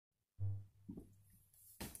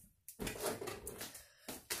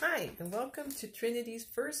Hi, and welcome to Trinity's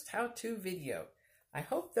first how-to video. I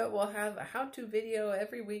hope that we'll have a how-to video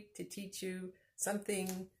every week to teach you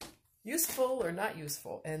something useful or not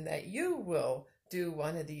useful, and that you will do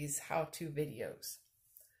one of these how-to videos.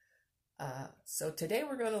 So today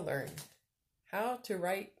we're going to learn how to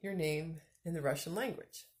write your name in the Russian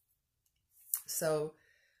language. So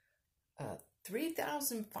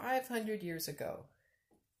 3,500 years ago,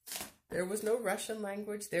 there was no Russian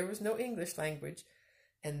language, there was no English language,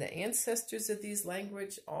 and the ancestors of these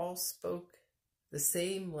languages all spoke the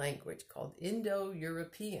same language called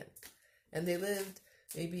Indo-European. And they lived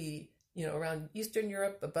maybe, around Eastern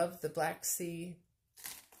Europe above the Black Sea.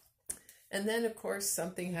 And then, of course,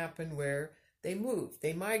 something happened where they moved.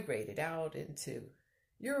 They migrated out into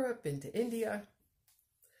Europe, into India.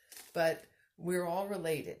 But we're all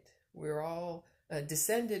related. We're all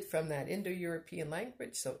descended from that Indo-European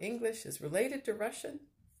language. So English is related to Russian.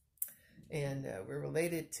 And we're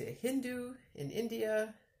related to Hindu in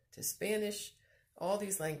India, to Spanish, all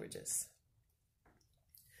these languages.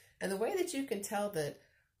 And the way that you can tell that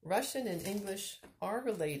Russian and English are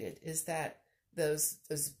related is that those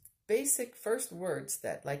basic first words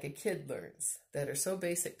that like a kid learns, that are so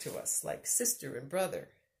basic to us, like sister and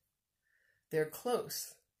brother, they're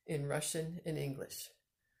close in Russian and English.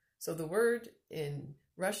 So the word in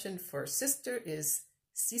Russian for sister is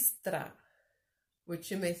sistra,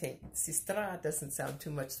 which you may think, sistra doesn't sound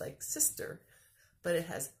too much like sister, but it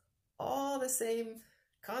has all the same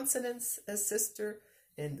consonants as sister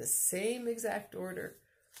in the same exact order.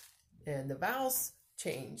 And the vowels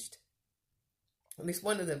changed. At least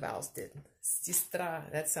one of the vowels did. Sistra,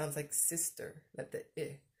 that sounds like sister, like the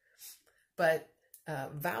I. But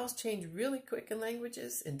vowels change really quick in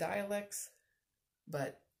languages, in dialects,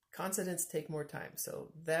 but consonants take more time.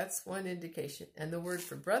 So that's one indication. And the word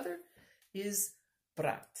for brother is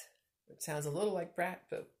brat. It sounds a little like brat,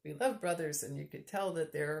 but we love brothers, and you could tell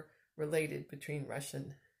that they're related between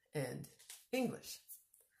Russian and English.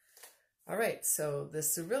 All right, so the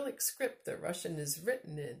Cyrillic script that Russian is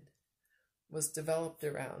written in was developed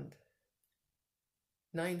around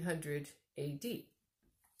 900 AD.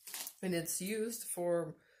 And it's used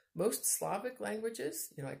for most Slavic languages,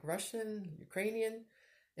 like Russian, Ukrainian.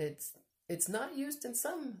 It's not used in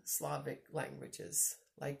some Slavic languages,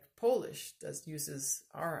 like Polish uses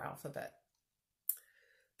our alphabet.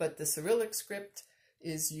 But the Cyrillic script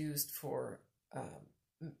is used for,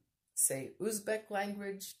 say, Uzbek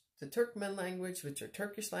language, the Turkmen language, which are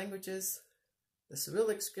Turkish languages. The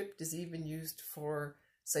Cyrillic script is even used for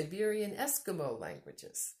Siberian Eskimo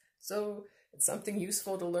languages. So it's something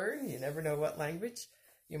useful to learn. You never know what language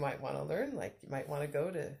you might want to learn. Like you might want to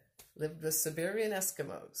go to live with Siberian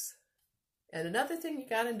Eskimos. And another thing you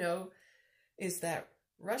got to know is that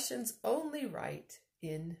Russians only write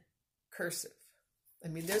in cursive. I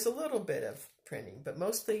mean, there's a little bit of printing, but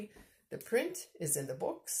mostly the print is in the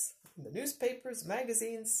books, in the newspapers,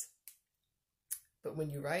 magazines. But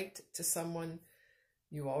when you write to someone,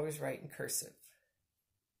 you always write in cursive.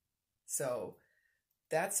 So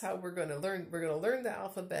that's how we're going to learn. We're going to learn the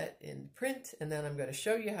alphabet in print, and then I'm going to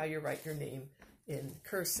show you how you write your name in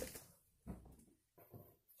cursive.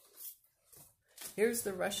 Here's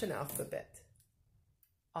the Russian alphabet.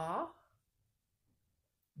 A,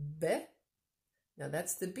 B. Now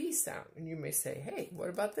that's the B sound. And you may say, hey, what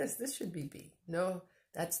about this? This should be B. No,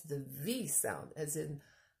 that's the V sound, as in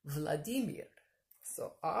Vladimir.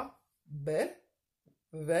 So A, B,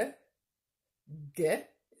 V, G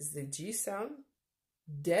is the G sound.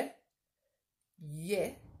 D,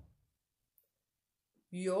 Ye,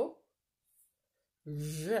 Yo,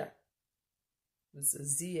 Z. It's a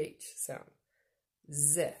ZH sound.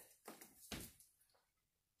 Z.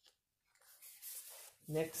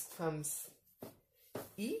 Next comes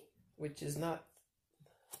E, which is not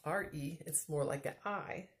R-E, it's more like an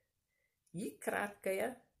I. E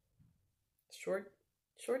kratkaya, short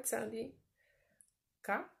sounding.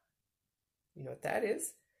 Ka, you know what that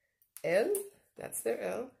is. L, that's their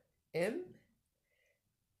L. M,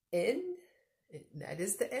 N, that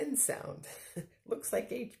is the N sound. Looks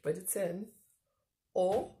like H, but it's N.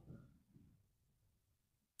 O,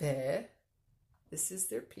 P, this is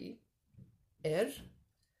their P. R,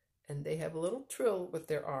 and they have a little trill with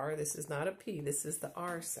their R. This is not a P, this is the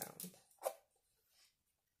R sound.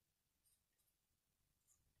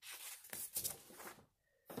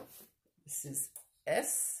 This is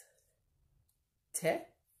S, T,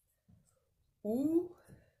 U,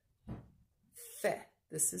 F.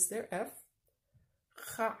 This is their F.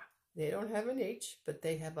 Cha. They don't have an H, but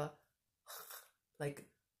they have a like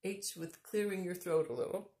H with clearing your throat a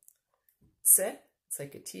little. Tse, it's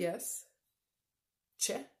like a TS.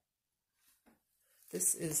 Che,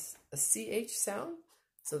 This is a CH sound.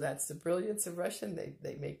 So that's the brilliance of Russian.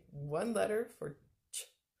 They make one letter for ch.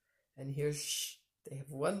 And here's sh. They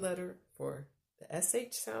have one letter for the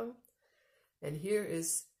SH sound. And here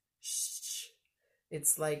is sh.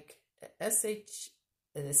 It's like a SH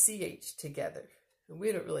and a CH together. And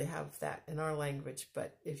we don't really have that in our language,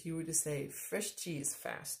 but if you were to say fresh cheese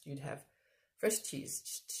fast, you'd have fresh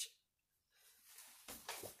cheese.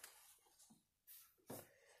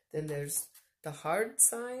 Then there's the hard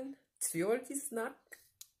sign, tvrdy znak,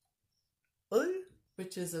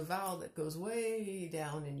 which is a vowel that goes way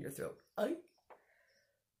down in your throat.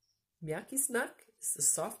 Myaky znak is the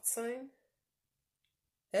soft sign.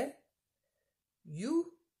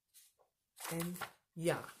 U, and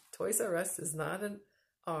ya. Toys R Us is not an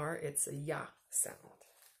R, it's a ya sound.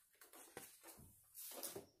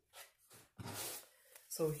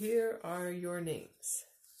 So here are your names.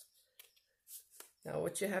 Now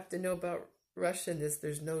what you have to know about Russian is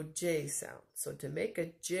there's no J sound. So to make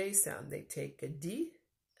a J sound, they take a D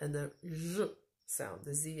and the Z sound,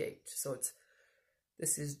 the ZH. So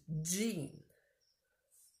this is Jean.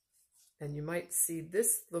 And you might see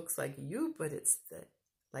this looks like a U, but it's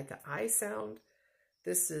like an I sound.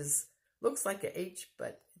 This looks like a H,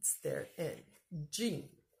 but it's their N. Jean.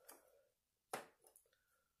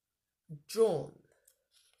 John.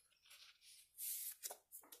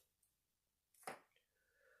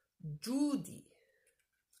 Judy.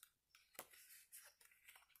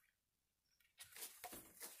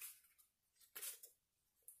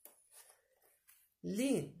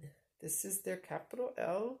 Lynn. This is their capital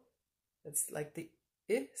L. It's like the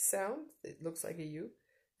I sound. It looks like a U.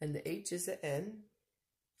 And the H is an N.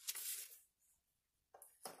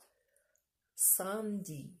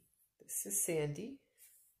 Sandy. This is Sandy.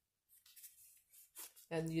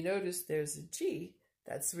 And you notice there's a G.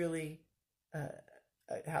 That's really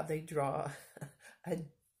how they draw a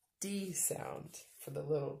D sound for the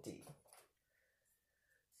little d.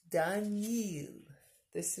 Daniel.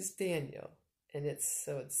 This is Daniel. And it's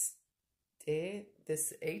D,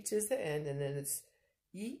 this H is the N, and then it's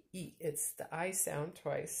E. It's the I sound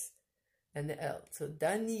twice, and the L. So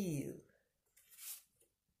Daniel.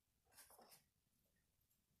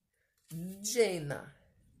 Jena.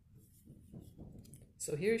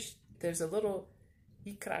 So there's a little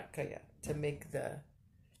ikrakaya to make the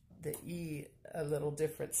E a little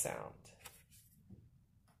different sound.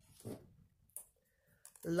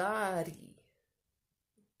 Lari.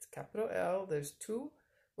 It's capital L. There's two.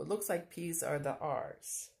 What looks like P's are the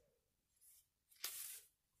R's.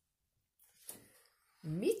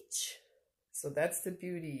 Mich. So that's the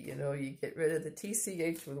beauty, you get rid of the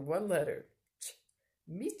TCH with one letter.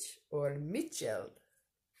 Mich or Mitchell.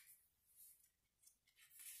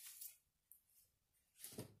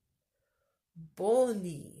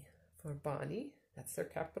 Bonnie for Bonnie. That's their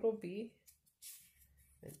capital B.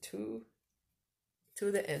 And two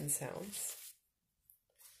of the N sounds.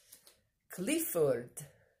 Clifford.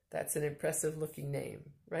 That's an impressive looking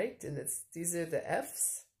name, right? And these are the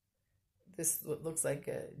F's. This looks like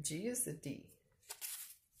a G is the D.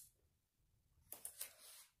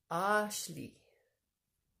 Ashley.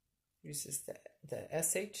 Uses the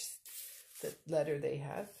SH, the letter they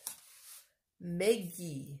have.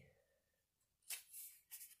 Maggie.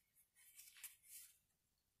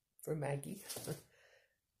 For Maggie.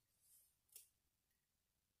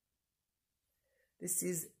 This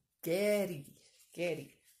is Gary.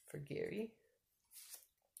 Gary for Gary.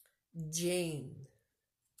 Jane.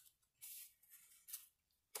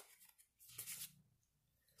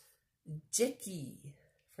 Jackie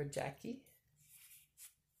for Jackie.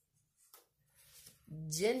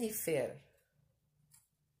 Jennifer.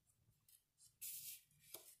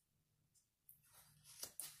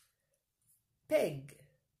 Peg.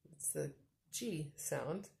 It's the G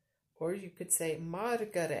sound. Or you could say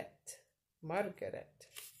Margaret. Margaret.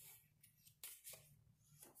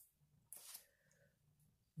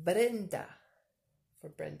 Brenda for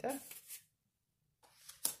Brenda.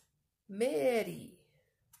 Mary.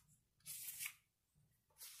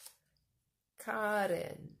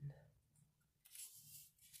 Karen.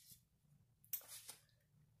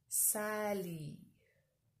 Sally.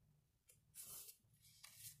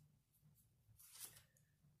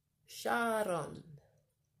 Sharon.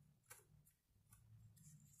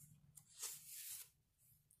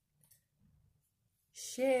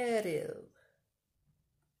 Cheryl.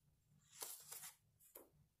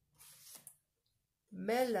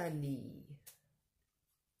 Melanie.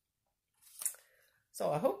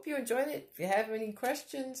 So I hope you enjoyed it. If you have any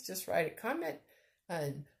questions, just write a comment.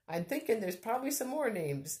 And I'm thinking there's probably some more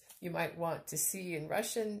names you might want to see in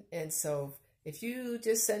Russian. And so If you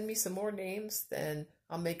just send me some more names, then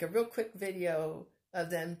I'll make a real quick video of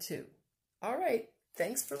them too. All right.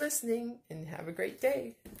 Thanks for listening and have a great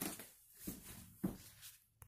day.